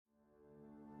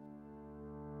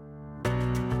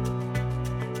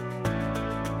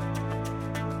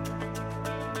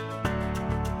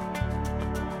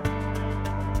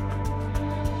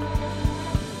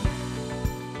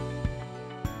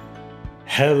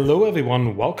Hello,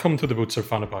 everyone. Welcome to the Bootstrap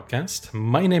Founder Podcast.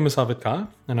 My name is Avid Khan,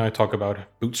 and I talk about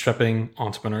bootstrapping,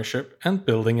 entrepreneurship, and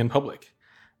building in public.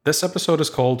 This episode is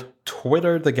called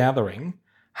Twitter the Gathering: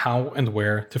 How and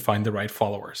Where to Find the Right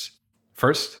Followers.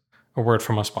 First, a word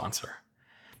from our sponsor.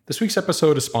 This week's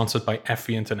episode is sponsored by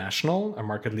FE International, a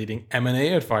market-leading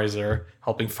M&A advisor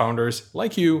helping founders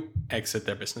like you exit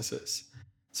their businesses.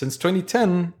 Since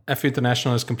 2010, FE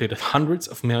International has completed hundreds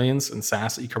of millions in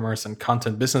SaaS, e-commerce, and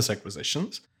content business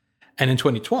acquisitions. And in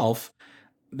 2012,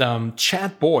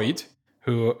 Chad Boyd,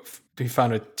 who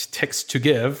founded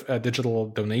Text2Give, a digital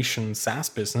donation SaaS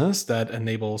business that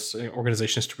enables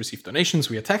organizations to receive donations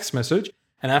via text message,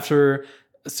 and after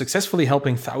successfully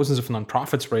helping thousands of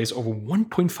nonprofits raise over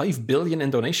 1.5 billion in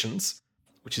donations,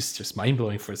 which is just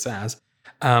mind-blowing for SaaS,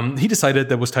 he decided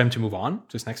that it was time to move on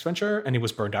to his next venture, and he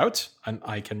was burned out, and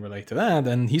I can relate to that.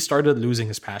 And he started losing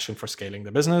his passion for scaling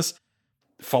the business.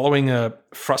 Following a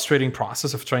frustrating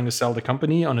process of trying to sell the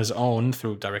company on his own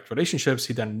through direct relationships,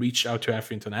 he then reached out to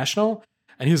FE International,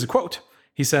 and here's a quote.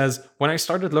 He says, "When I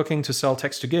started looking to sell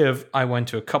Text2Give, I went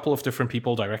to a couple of different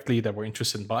people directly that were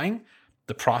interested in buying.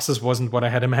 The process wasn't what I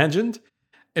had imagined.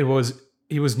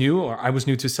 He was new, or I was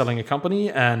new to selling a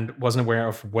company and wasn't aware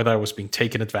of whether I was being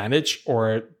taken advantage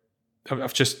or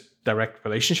of just direct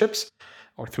relationships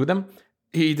or through them.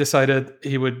 He decided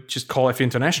he would just call FE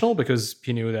International because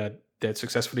he knew that they had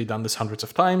successfully done this hundreds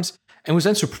of times, and was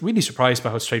then really surprised by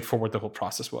how straightforward the whole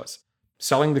process was.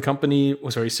 Selling the company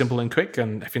was very simple and quick,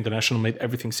 and FE International made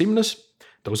everything seamless.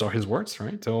 Those are his words,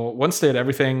 right? So once they had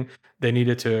everything they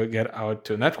needed to get out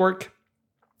to a network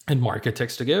and market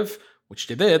Text2Give, which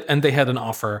they did, and they had an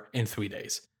offer in 3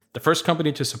 days. The first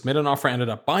company to submit an offer ended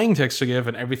up buying Text2Give,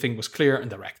 and everything was clear and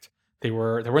direct. There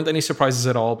weren't any surprises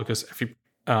at all because FE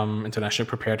International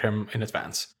prepared him in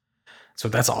advance. So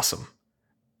that's awesome.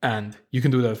 And you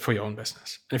can do that for your own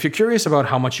business. And if you're curious about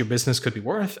how much your business could be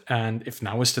worth, and if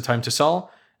now is the time to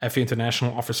sell, FE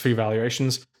International offers free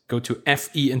valuations. Go to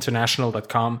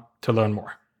feinternational.com to learn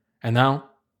more. And now,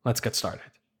 let's get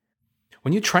started.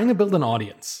 When you're trying to build an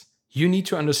audience, you need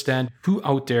to understand who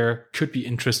out there could be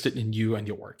interested in you and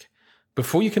your work.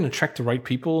 Before you can attract the right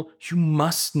people, you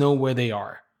must know where they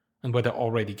are and where they're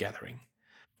already gathering.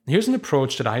 Here's an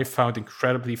approach that I have found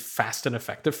incredibly fast and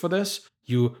effective for this.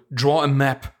 You draw a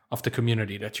map of the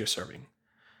community that you're serving.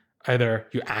 Either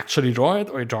you actually draw it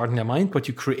or you draw it in your mind, but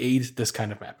you create this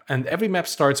kind of map. And every map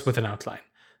starts with an outline.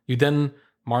 You then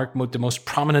mark the most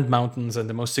prominent mountains and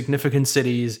the most significant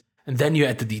cities, and then you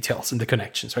add the details and the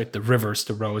connections, right? The rivers,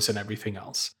 the roads, and everything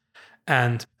else.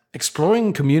 And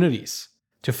exploring communities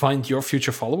to find your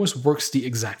future followers works the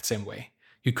exact same way.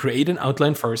 You create an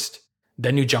outline first,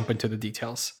 then you jump into the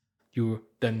details. You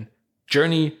then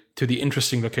journey to the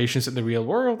interesting locations in the real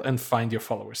world and find your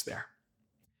followers there.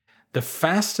 The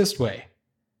fastest way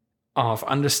of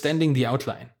understanding the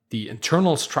outline, the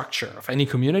internal structure of any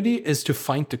community, is to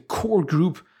find the core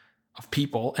group of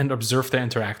people and observe their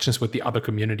interactions with the other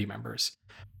community members.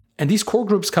 And these core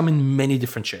groups come in many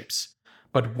different shapes,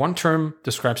 but one term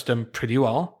describes them pretty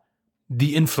well: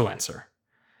 the influencer.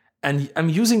 And I'm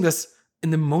using this in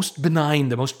the most benign,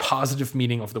 the most positive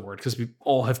meaning of the word, because we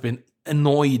all have been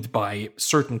annoyed by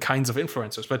certain kinds of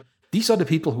influencers, but these are the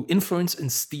people who influence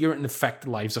and steer and affect the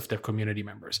lives of their community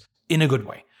members in a good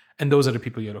way. And those are the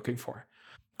people you're looking for.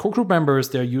 Core group members,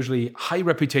 they're usually high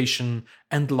reputation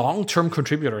and long-term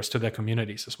contributors to their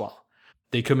communities as well.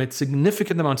 They commit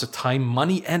significant amounts of time,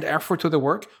 money, and effort to their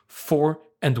work for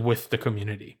and with the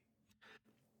community.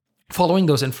 Following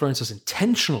those influencers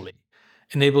intentionally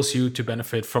enables you to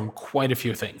benefit from quite a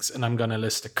few things, and I'm going to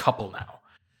list a couple now.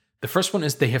 The first one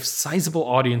is they have sizable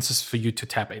audiences for you to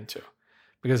tap into,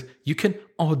 because you can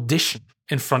audition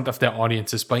in front of their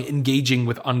audiences by engaging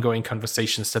with ongoing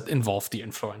conversations that involve the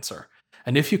influencer.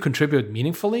 And if you contribute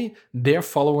meaningfully, their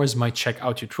followers might check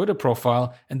out your Twitter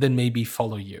profile and then maybe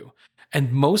follow you.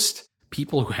 And most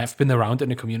people who have been around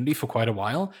in a community for quite a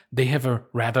while, they have a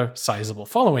rather sizable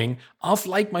following of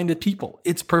like-minded people.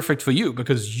 It's perfect for you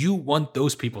because you want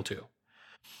those people too.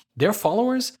 Their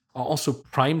followers are also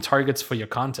prime targets for your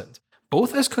content,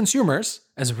 both as consumers,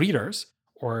 as readers,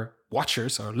 or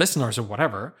watchers, or listeners, or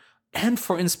whatever, and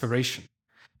for inspiration.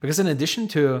 Because in addition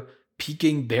to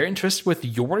piquing their interest with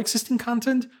your existing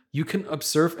content, you can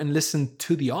observe and listen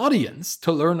to the audience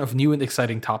to learn of new and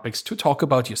exciting topics to talk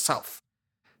about yourself.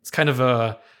 It's kind of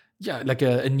a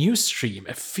news stream,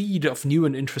 a feed of new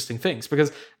and interesting things.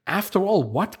 Because after all,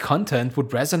 what content would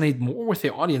resonate more with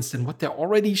their audience than what they're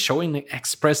already showing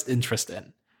expressed interest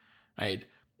in, right?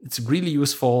 It's really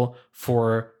useful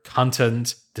for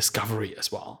content discovery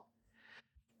as well.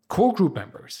 Core group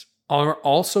members are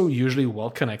also usually well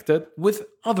connected with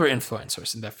other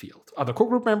influencers in that field, other core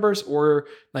group members or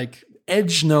like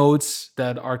edge nodes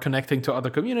that are connecting to other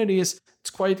communities. It's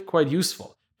quite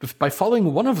useful. By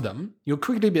following one of them, you'll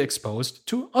quickly be exposed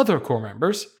to other core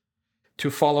members to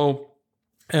follow,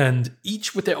 and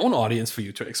each with their own audience for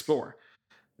you to explore.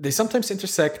 They sometimes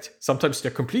intersect, sometimes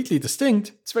they're completely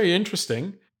distinct. It's very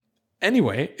interesting.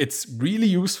 Anyway, it's really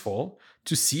useful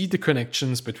to see the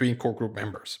connections between core group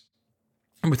members.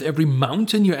 And with every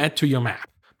mountain you add to your map,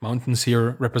 mountains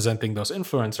here representing those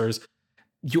influencers,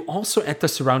 you also add the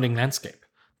surrounding landscape,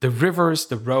 the rivers,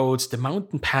 the roads, the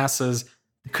mountain passes,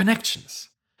 the connections.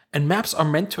 And maps are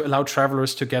meant to allow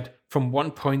travelers to get from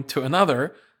one point to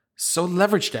another. So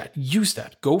leverage that, use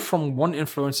that, go from one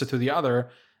influencer to the other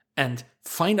and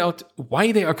find out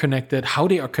why they are connected, how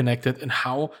they are connected, and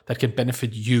how that can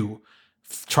benefit you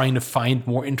trying to find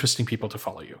more interesting people to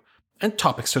follow you and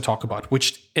topics to talk about,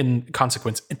 which in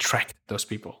consequence attract those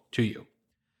people to you.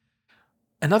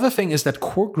 Another thing is that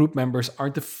core group members are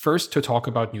the first to talk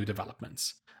about new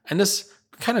developments. And this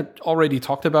kind of already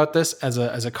talked about this as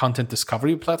a content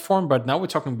discovery platform, but now we're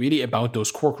talking really about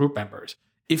those core group members.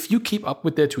 If you keep up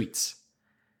with their tweets,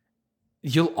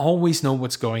 you'll always know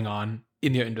what's going on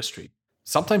in your industry.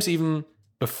 Sometimes even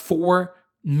before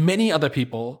many other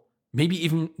people, maybe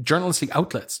even journalistic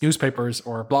outlets, newspapers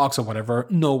or blogs or whatever,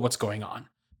 know what's going on.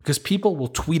 Because people will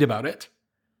tweet about it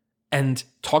and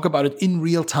talk about it in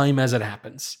real time as it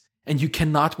happens. And you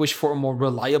cannot wish for a more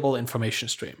reliable information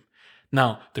stream.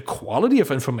 Now, the quality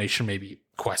of information may be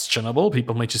questionable.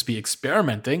 People may just be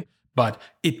experimenting, but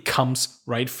it comes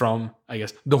right from, I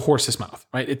guess, the horse's mouth,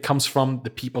 right? It comes from the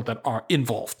people that are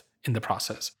involved in the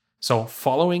process. So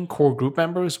following core group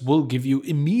members will give you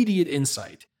immediate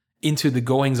insight into the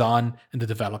goings-on and the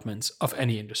developments of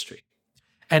any industry.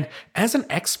 And as an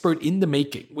expert in the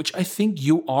making, which I think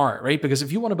you are, right? Because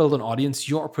if you want to build an audience,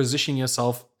 you are positioning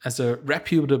yourself as a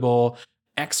reputable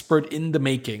expert in the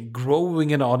making,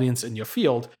 growing an audience in your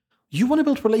field. You want to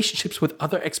build relationships with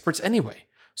other experts anyway.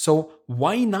 So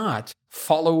why not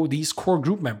follow these core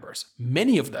group members,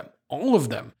 many of them, all of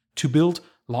them, to build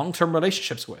long-term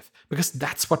relationships with? Because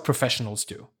that's what professionals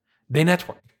do. They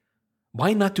network.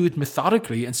 Why not do it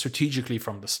methodically and strategically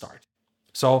from the start?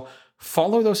 So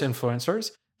follow those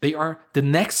influencers. They are the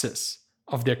nexus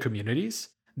of their communities.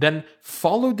 Then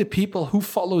follow the people who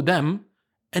follow them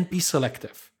and be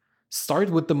selective. Start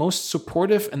with the most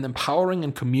supportive and empowering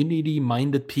and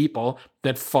community-minded people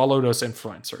that follow those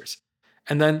influencers.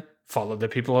 And then follow the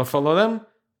people who follow them,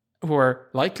 who are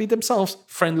likely themselves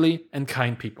friendly and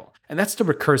kind people. And that's the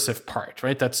recursive part,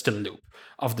 right? That's the loop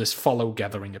of this follow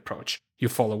gathering approach. You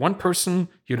follow one person,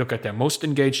 you look at their most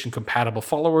engaged and compatible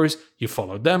followers, you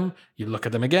follow them, you look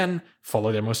at them again,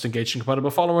 follow their most engaged and compatible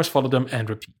followers, follow them, and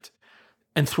repeat.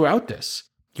 And throughout this,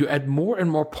 you add more and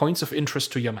more points of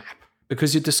interest to your map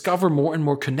because you discover more and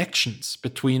more connections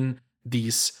between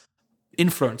these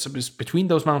influencers, between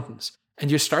those mountains. And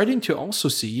you're starting to also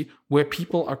see where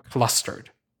people are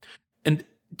clustered. And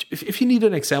if you need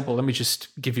an example, let me just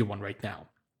give you one right now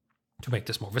to make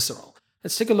this more visceral.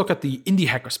 Let's take a look at the indie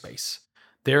hackerspace.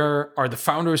 There are the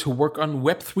founders who work on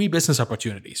Web3 business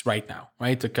opportunities right now,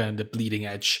 right? The kind of the bleeding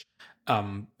edge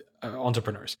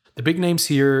entrepreneurs. The big names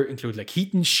here include like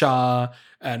Hiten Shah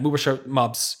and Mubashir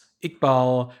Mubs,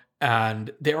 Iqbal,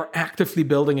 and they are actively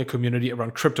building a community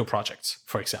around crypto projects,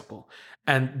 for example.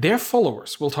 And their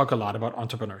followers will talk a lot about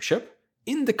entrepreneurship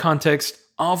in the context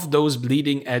of those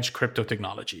bleeding edge crypto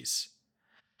technologies.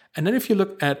 And then if you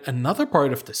look at another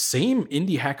part of the same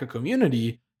indie hacker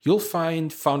community, you'll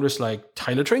find founders like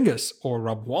Tyler Tringas or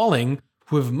Rob Walling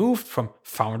who have moved from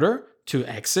founder to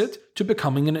exit to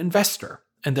becoming an investor.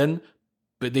 And then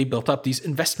they built up these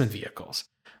investment vehicles.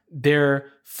 Their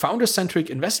founder-centric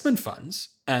investment funds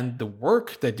and the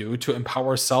work they do to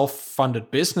empower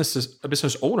self-funded business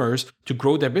owners to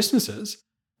grow their businesses,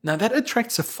 now that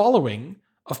attracts a following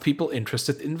of people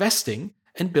interested in investing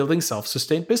and building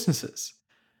self-sustained businesses.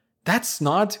 That's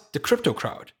not the crypto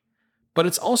crowd, but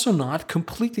it's also not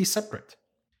completely separate.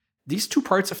 These two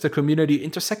parts of the community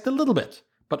intersect a little bit,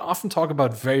 but often talk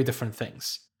about very different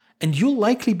things. And you'll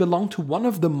likely belong to one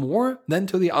of them more than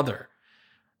to the other.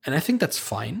 And I think that's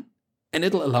fine. And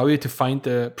it'll allow you to find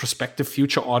the prospective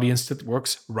future audience that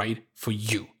works right for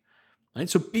you. Right?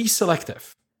 So be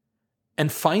selective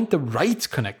and find the right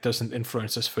connectors and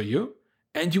influencers for you,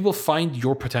 and you will find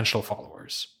your potential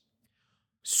followers.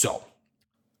 So,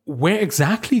 where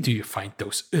exactly do you find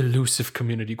those elusive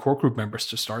community core group members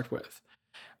to start with?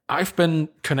 I've been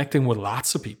connecting with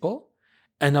lots of people,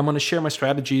 and I'm going to share my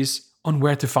strategies on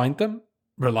where to find them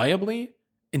reliably,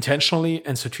 intentionally,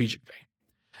 and strategically.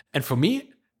 And for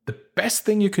me, The best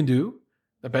thing you can do,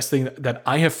 the best thing that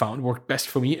I have found worked best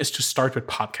for me, is to start with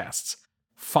podcasts.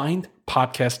 Find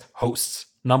podcast hosts,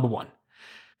 number one.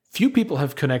 Few people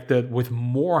have connected with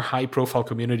more high-profile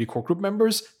community core group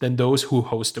members than those who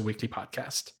host a weekly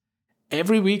podcast.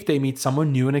 Every week they meet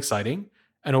someone new and exciting,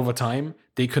 and over time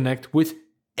they connect with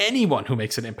anyone who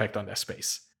makes an impact on their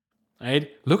space.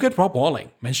 Right? Look at Rob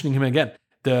Walling, mentioning him again.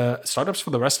 The Startups for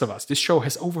the Rest of Us. This show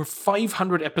has over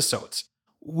 500 episodes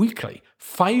weekly.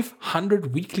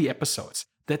 500 weekly episodes.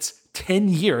 That's 10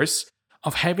 years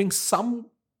of having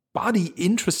somebody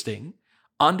interesting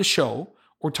on the show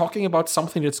or talking about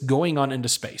something that's going on in the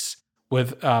space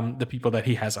with the people that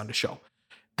he has on the show.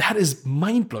 That is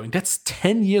mind-blowing. That's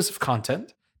 10 years of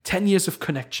content, 10 years of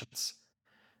connections.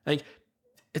 Like,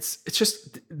 it's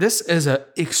just, this is an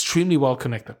extremely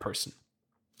well-connected person.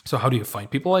 So how do you find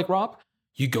people like Rob?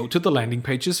 You go to the landing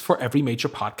pages for every major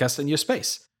podcast in your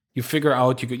space. You figure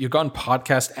out, you go on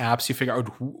podcast apps, you figure out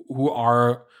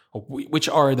which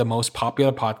are the most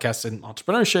popular podcasts in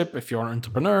entrepreneurship, if you're an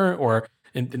entrepreneur, or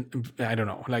in I don't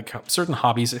know, like certain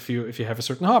hobbies. If you have a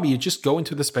certain hobby, you just go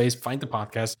into the space, find the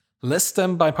podcast, list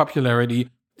them by popularity,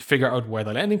 figure out where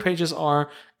the landing pages are,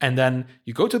 and then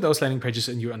you go to those landing pages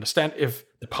and you understand if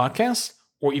the podcast,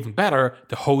 or even better,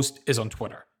 the host is on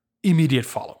Twitter. Immediate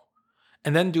follow.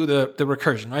 And then do the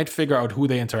recursion, right? Figure out who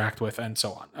they interact with and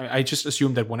so on. I just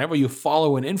assume that whenever you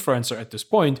follow an influencer at this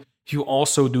point, you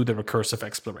also do the recursive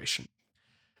exploration.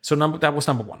 So that was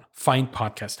number one, find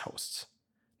podcast hosts.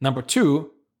 Number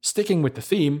two, sticking with the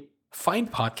theme,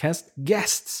 find podcast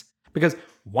guests. Because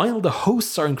while the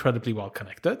hosts are incredibly well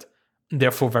connected, and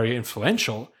therefore very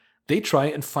influential, they try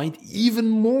and find even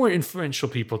more influential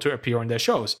people to appear on their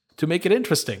shows to make it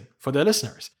interesting for their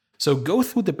listeners. So go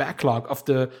through the backlog of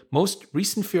the most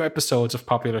recent few episodes of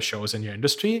popular shows in your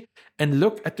industry and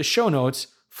look at the show notes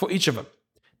for each of them.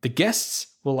 The guests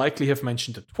will likely have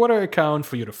mentioned a Twitter account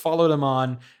for you to follow them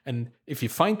on. And if you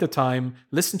find the time,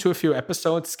 listen to a few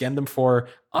episodes, scan them for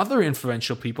other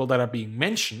influential people that are being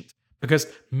mentioned, because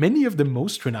many of the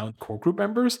most renowned core group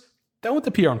members don't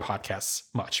appear on podcasts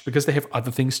much because they have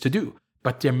other things to do,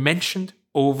 but they're mentioned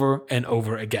over and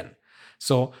over again.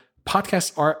 So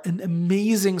podcasts are an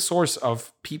amazing source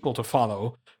of people to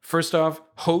follow. First off,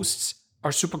 hosts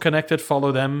are super connected,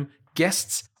 follow them.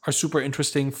 Guests are super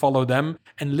interesting, follow them.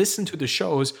 And listen to the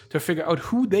shows to figure out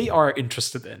who they are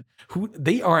interested in, who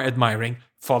they are admiring,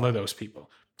 follow those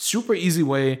people. Super easy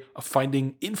way of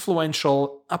finding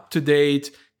influential,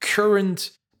 up-to-date,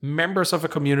 current members of a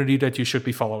community that you should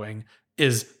be following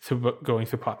is through going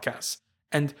through podcasts.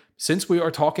 And since we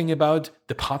are talking about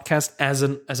the podcast as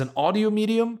an audio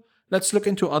medium, let's look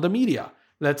into other media.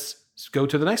 Let's go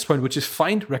to the next point, which is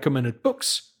find recommended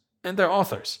books and their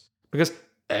authors. Because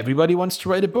everybody wants to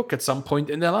write a book at some point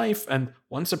in their life. And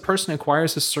once a person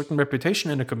acquires a certain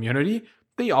reputation in a community,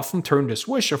 they often turn this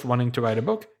wish of wanting to write a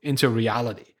book into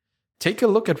reality. Take a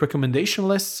look at recommendation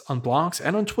lists on blogs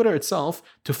and on Twitter itself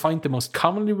to find the most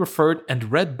commonly referred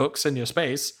and read books in your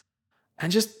space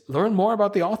and just learn more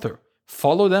about the author.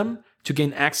 Follow them to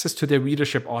gain access to their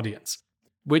readership audience,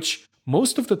 which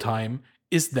most of the time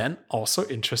is then also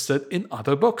interested in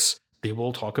other books. They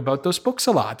will talk about those books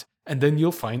a lot, and then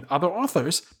you'll find other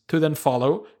authors to then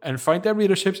follow and find their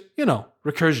readerships,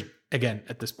 recursion again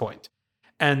at this point.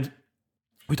 And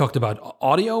we talked about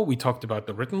audio, we talked about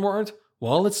the written word.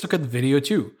 Well, let's look at video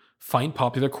too. Find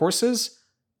popular courses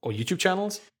or YouTube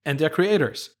channels and their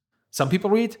creators. Some people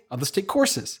read, others take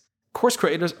courses. Course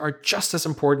creators are just as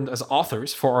important as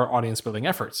authors for our audience building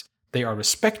efforts. They are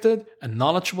respected and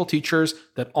knowledgeable teachers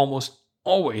that almost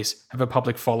always have a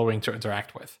public following to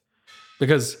interact with,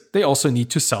 because they also need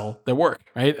to sell their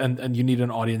work, right? And you need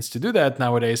an audience to do that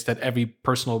nowadays, that every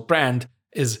personal brand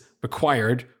is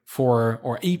required for,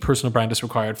 or a personal brand is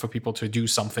required for people to do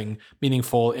something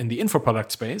meaningful in the info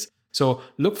product space. So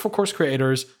look for course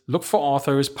creators, look for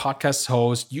authors, podcast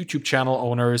hosts, YouTube channel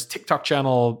owners, TikTok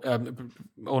channel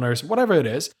owners, whatever it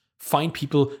is. Find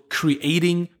people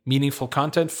creating meaningful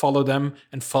content, follow them,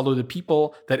 and follow the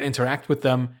people that interact with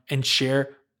them and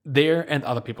share their and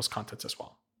other people's content as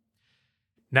well.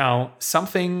 Now,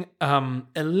 something a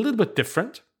little bit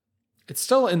different. It's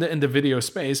still in the video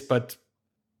space, but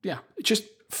yeah, just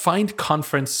find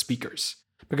conference speakers,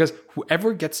 because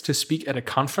whoever gets to speak at a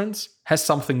conference has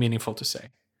something meaningful to say.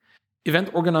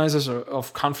 Event organizers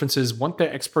of conferences want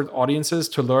their expert audiences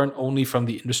to learn only from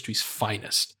the industry's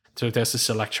finest. So there's a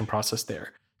selection process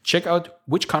there. Check out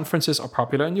which conferences are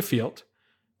popular in your field,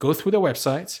 go through their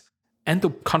websites and the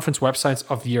conference websites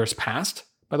of years past.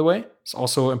 By the way, it's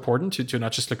also important to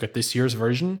not just look at this year's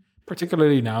version,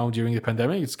 particularly now during the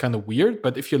pandemic. It's kind of weird,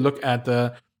 but if you look at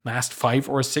the last 5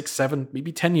 or 6, 7,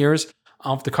 maybe 10 years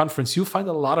of the conference, you'll find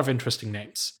a lot of interesting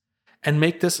names. And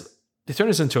turn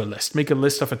this into a list. Make a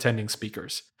list of attending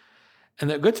speakers. And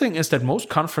the good thing is that most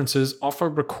conferences offer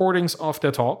recordings of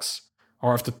their talks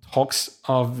or of the talks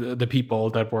of the people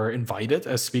that were invited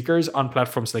as speakers on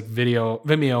platforms like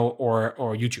Vimeo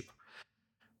or YouTube.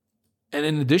 And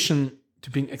in addition to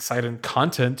being exciting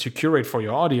content to curate for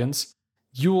your audience,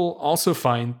 you will also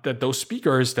find that those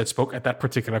speakers that spoke at that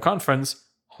particular conference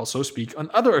also speak on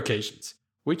other occasions,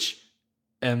 which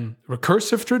in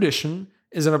recursive tradition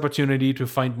is an opportunity to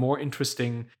find more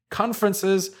interesting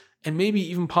conferences and maybe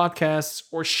even podcasts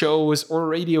or shows or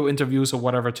radio interviews or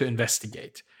whatever to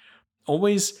investigate.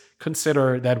 Always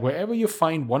consider that wherever you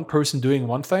find one person doing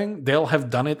one thing, they'll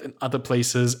have done it in other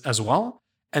places as well.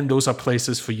 And those are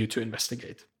places for you to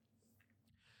investigate.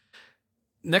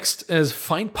 Next is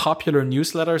find popular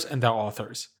newsletters and their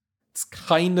authors. It's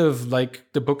kind of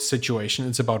like the book situation.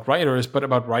 It's about writers, but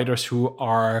about writers who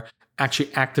are actually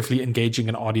actively engaging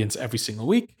an audience every single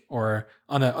week or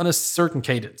on a certain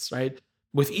cadence, right?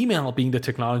 With email being the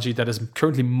technology that is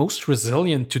currently most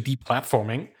resilient to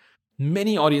deplatforming,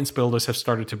 many audience builders have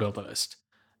started to build a list.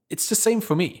 It's the same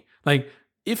for me. Like,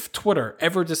 if Twitter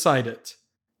ever decided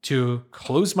to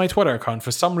close my Twitter account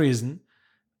for some reason,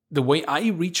 the way I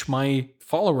reach my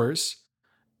followers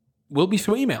will be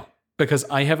through email, because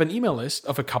I have an email list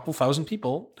of a couple thousand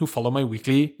people who follow my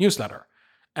weekly newsletter.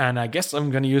 And I guess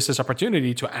I'm going to use this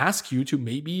opportunity to ask you to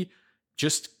maybe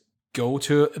just go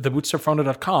to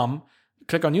thebootstrapfounder.com,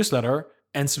 click on newsletter,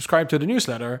 and subscribe to the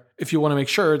newsletter if you want to make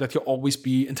sure that you'll always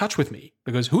be in touch with me,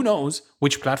 because who knows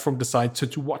which platform decides to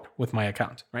do what with my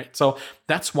account, right? So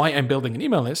that's why I'm building an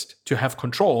email list, to have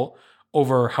control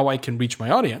over how I can reach my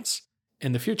audience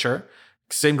in the future.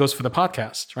 Same goes for the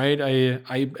podcast, right?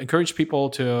 I encourage people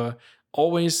to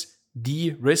always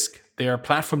de-risk their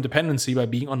platform dependency by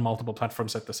being on multiple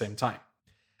platforms at the same time.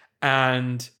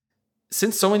 And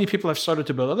since so many people have started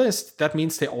to build a list, that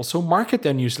means they also market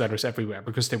their newsletters everywhere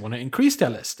because they want to increase their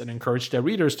list and encourage their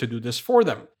readers to do this for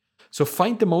them. So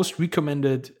find the most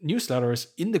recommended newsletters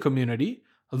in the community,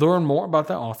 learn more about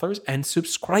their authors, and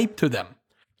subscribe to them.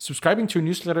 Subscribing to a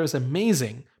newsletter is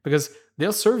amazing because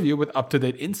they'll serve you with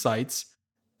up-to-date insights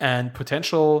and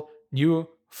potential new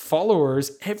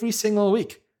followers every single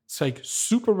week. It's like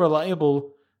super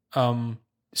reliable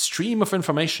stream of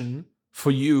information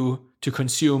for you to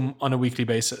consume on a weekly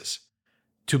basis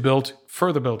to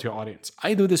further build your audience.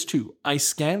 I do this too. I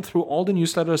scan through all the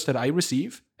newsletters that I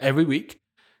receive every week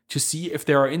to see if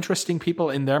there are interesting people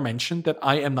in there mentioned that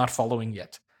I am not following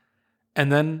yet.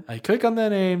 And then I click on their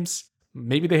names.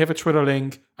 Maybe they have a Twitter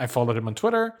link. I follow them on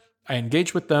Twitter. I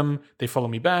engage with them. They follow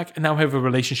me back. And now I have a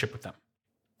relationship with them.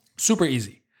 Super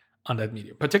easy on that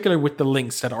medium, particularly with the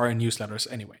links that are in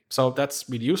newsletters anyway. So that's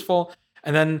really useful.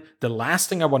 And then the last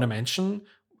thing I want to mention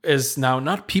is now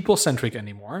not people-centric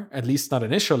anymore, at least not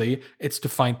initially. It's to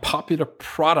find popular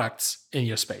products in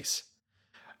your space.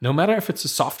 No matter if it's a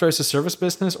software as a service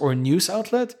business or a news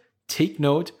outlet, take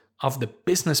note of the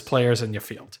business players in your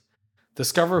field.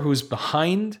 Discover who's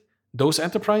behind those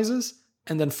enterprises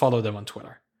and then follow them on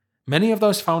Twitter. Many of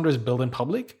those founders build in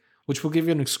public, which will give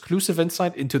you an exclusive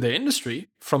insight into their industry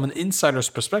from an insider's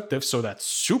perspective, so that's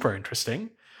super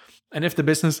interesting. And if the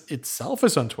business itself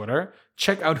is on Twitter,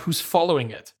 check out who's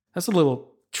following it. That's a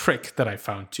little trick that I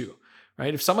found too,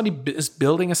 right? If somebody is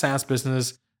building a SaaS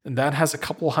business and that has a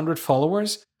couple hundred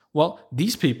followers, well,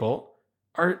 these people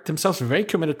are themselves very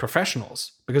committed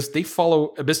professionals because they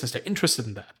follow a business, they're interested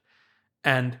in that.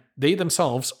 And they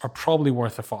themselves are probably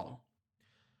worth a follow.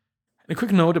 And a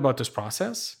quick note about this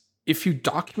process: if you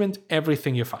document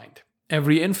everything you find,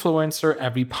 every influencer,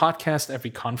 every podcast, every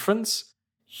conference,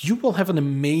 you will have an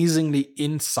amazingly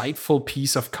insightful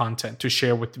piece of content to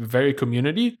share with the very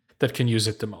community that can use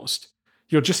it the most.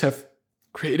 You'll just have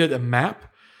created a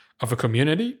map of a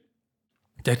community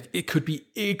that it could be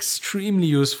extremely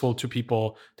useful to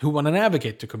people who want to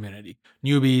navigate the community.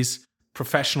 Newbies,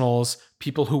 professionals,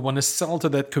 people who want to sell to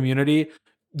that community.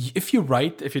 If you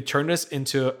turn this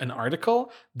into an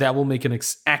article, that will make an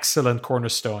excellent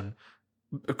cornerstone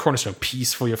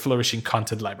piece for your flourishing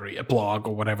content library, a blog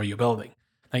or whatever you're building.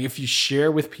 Like if you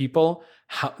share with people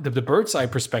how the bird's eye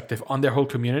perspective on their whole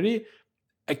community,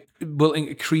 it will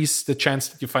increase the chance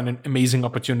that you find an amazing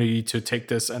opportunity to take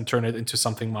this and turn it into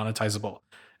something monetizable.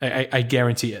 I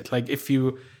guarantee it. Like if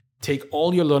you take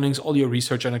all your learnings, all your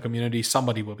research on a community,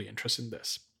 somebody will be interested in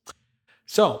this.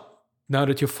 So now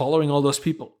that you're following all those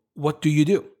people, what do you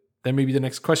do? That may be the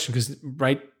next question, because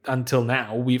right until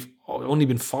now, we've only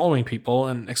been following people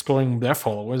and exploring their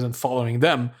followers and following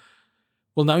them.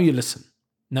 Well, now you listen.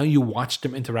 Now you watch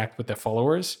them interact with their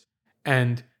followers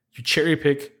and you cherry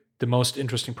pick the most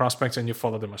interesting prospects and you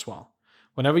follow them as well.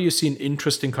 Whenever you see an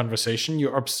interesting conversation, you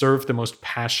observe the most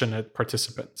passionate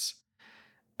participants.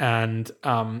 And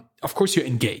of course, you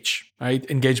engage, right?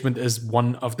 Engagement is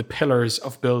one of the pillars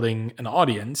of building an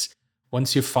audience.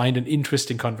 Once you find an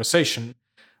interesting conversation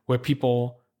where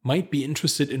people might be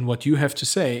interested in what you have to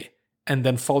say and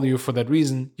then follow you for that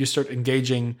reason, you start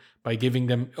engaging by giving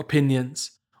them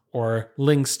opinions or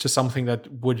links to something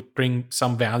that would bring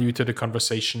some value to the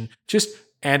conversation, just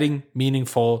adding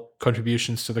meaningful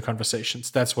contributions to the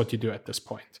conversations. That's what you do at this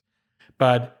point.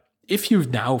 But if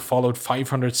you've now followed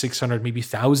 500, 600, maybe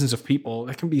thousands of people,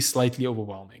 that can be slightly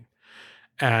overwhelming.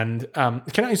 And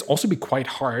it can also be quite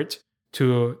hard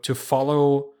to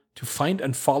find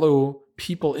and follow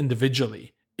people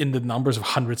individually in the numbers of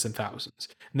hundreds and thousands.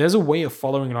 And there's a way of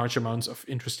following large amounts of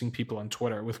interesting people on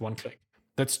Twitter with one click.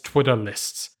 That's Twitter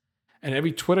lists. And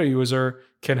every Twitter user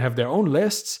can have their own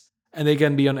lists, and they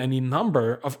can be on any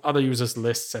number of other users'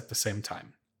 lists at the same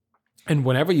time. And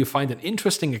whenever you find an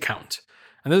interesting account,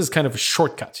 and this is kind of a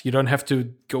shortcut, you don't have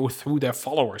to go through their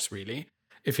followers really,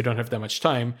 if you don't have that much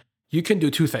time, you can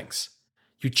do two things.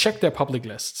 You check their public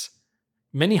lists.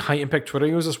 Many high-impact Twitter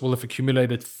users will have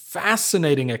accumulated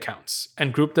fascinating accounts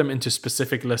and grouped them into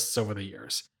specific lists over the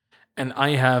years. And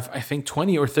I have, I think,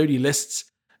 20 or 30 lists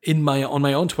on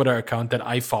my own Twitter account that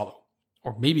I follow,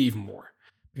 or maybe even more.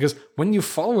 Because when you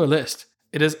follow a list,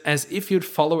 it is as if you'd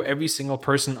follow every single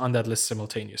person on that list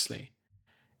simultaneously.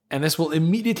 And this will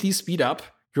immediately speed up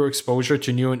your exposure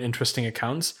to new and interesting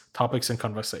accounts, topics, and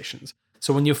conversations.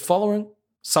 So when you're following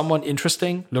someone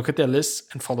interesting, look at their lists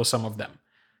and follow some of them.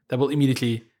 That will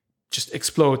immediately just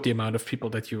explode the amount of people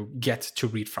that you get to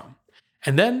read from.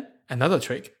 And then another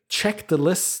trick, check the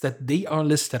lists that they are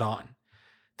listed on.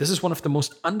 This is one of the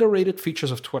most underrated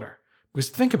features of Twitter. Because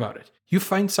think about it, you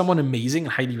find someone amazing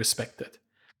and highly respected.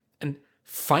 And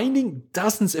finding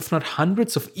dozens, if not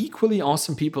hundreds of equally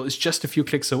awesome people is just a few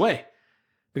clicks away.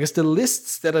 Because the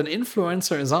lists that an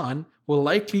influencer is on will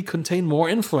likely contain more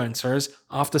influencers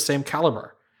of the same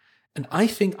caliber. And I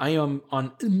think I am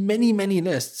on many, many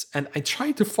lists, and I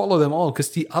try to follow them all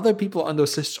because the other people on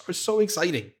those lists are so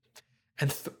exciting.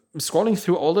 And scrolling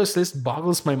through all those lists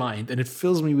boggles my mind, and it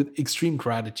fills me with extreme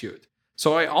gratitude.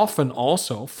 So I often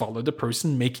also follow the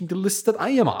person making the list that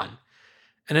I am on.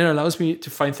 And it allows me to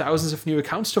find thousands of new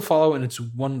accounts to follow, and it's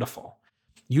wonderful.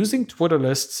 Using Twitter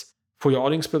lists for your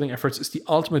audience building efforts is the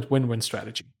ultimate win-win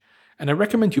strategy. And I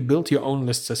recommend you build your own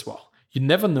lists as well. You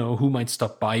never know who might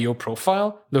stop by your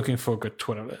profile looking for a good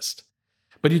Twitter list.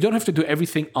 But you don't have to do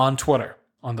everything on Twitter,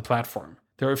 on the platform.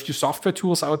 There are a few software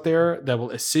tools out there that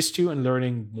will assist you in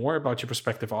learning more about your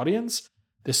prospective audience.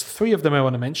 There's 3 of them I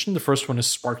want to mention. The first one is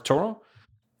SparkToro.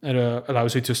 It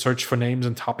allows you to search for names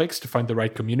and topics to find the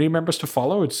right community members to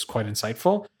follow. It's quite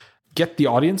insightful. Get the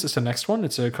Audience is the next one.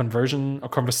 It's a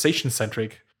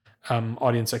conversation-centric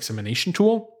audience examination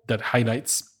tool that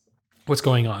highlights what's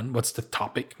going on, what's the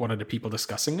topic, what are the people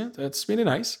discussing it. It's really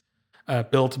nice.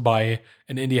 Built by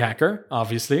an indie hacker,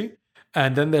 obviously.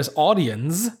 And then there's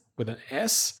Audience with an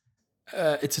S.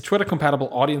 It's a Twitter-compatible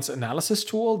audience analysis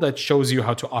tool that shows you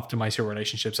how to optimize your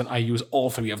relationships, and I use all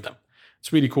 3 of them.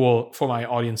 It's really cool for my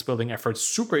audience building efforts.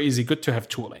 Super easy, good to have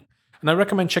tooling. And I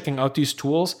recommend checking out these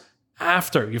tools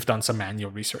after you've done some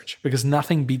manual research, because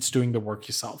nothing beats doing the work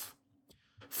yourself.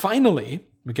 Finally,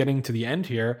 we're getting to the end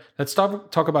here. Let's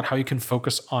talk about how you can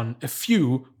focus on a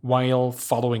few while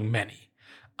following many.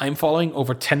 I'm following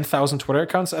over 10,000 Twitter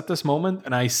accounts at this moment,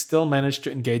 and I still manage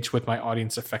to engage with my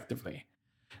audience effectively.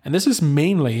 And this is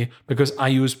mainly because I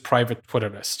use private Twitter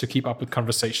lists to keep up with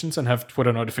conversations and have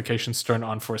Twitter notifications turned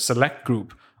on for a select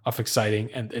group of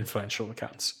exciting and influential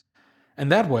accounts.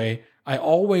 And that way, I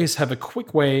always have a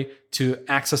quick way to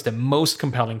access the most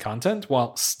compelling content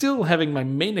while still having my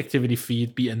main activity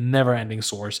feed be a never-ending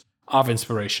source of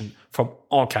inspiration from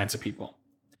all kinds of people.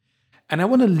 And I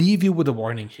want to leave you with a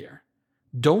warning here.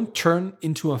 Don't turn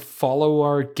into a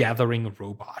follower-gathering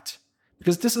robot,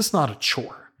 because this is not a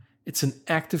chore. It's an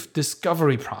active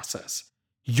discovery process.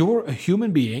 You're a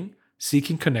human being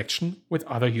seeking connection with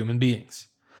other human beings.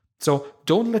 So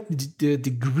don't let the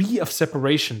degree of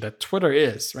separation that Twitter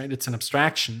is, right? It's an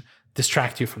abstraction,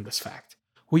 distract you from this fact.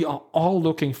 We are all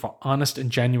looking for honest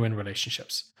and genuine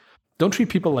relationships. Don't treat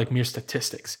people like mere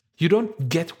statistics. You don't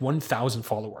get 1,000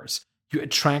 followers. You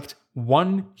attract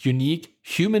one unique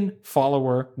human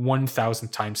follower 1,000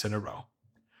 times in a row.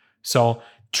 So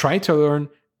try to learn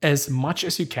as much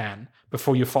as you can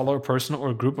before you follow a person or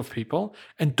a group of people,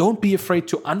 and don't be afraid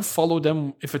to unfollow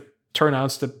them if it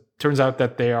turns out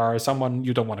that they are someone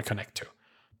you don't want to connect to.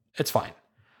 It's fine.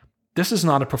 This is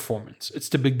not a performance. It's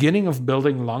the beginning of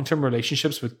building long-term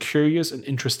relationships with curious and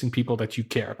interesting people that you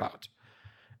care about.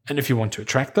 And if you want to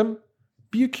attract them,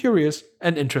 be a curious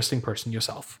and interesting person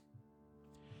yourself.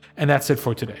 And that's it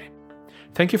for today.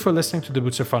 Thank you for listening to the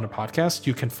Bootstrap Founder podcast.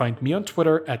 You can find me on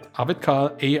Twitter at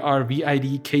Arvidkahl,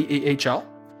 ARVIDKAHL,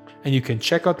 and you can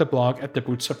check out the blog at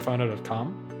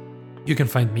thebootstrapfounder.com. You can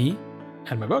find me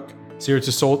and my book, Zero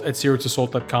to Sold, at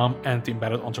zerotosold.com and The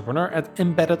Embedded Entrepreneur at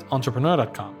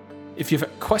embeddedentrepreneur.com. If you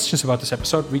have questions about this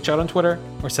episode, reach out on Twitter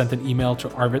or send an email to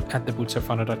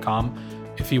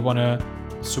arvid@thebootstrapfounder.com. If you want to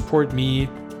support me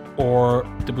or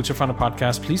the Bootstrap Founder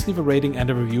podcast, please leave a rating and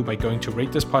a review by going to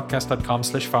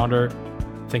ratethispodcast.com/founder.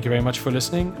 Thank you very much for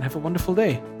listening and have a wonderful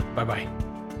day. Bye-bye.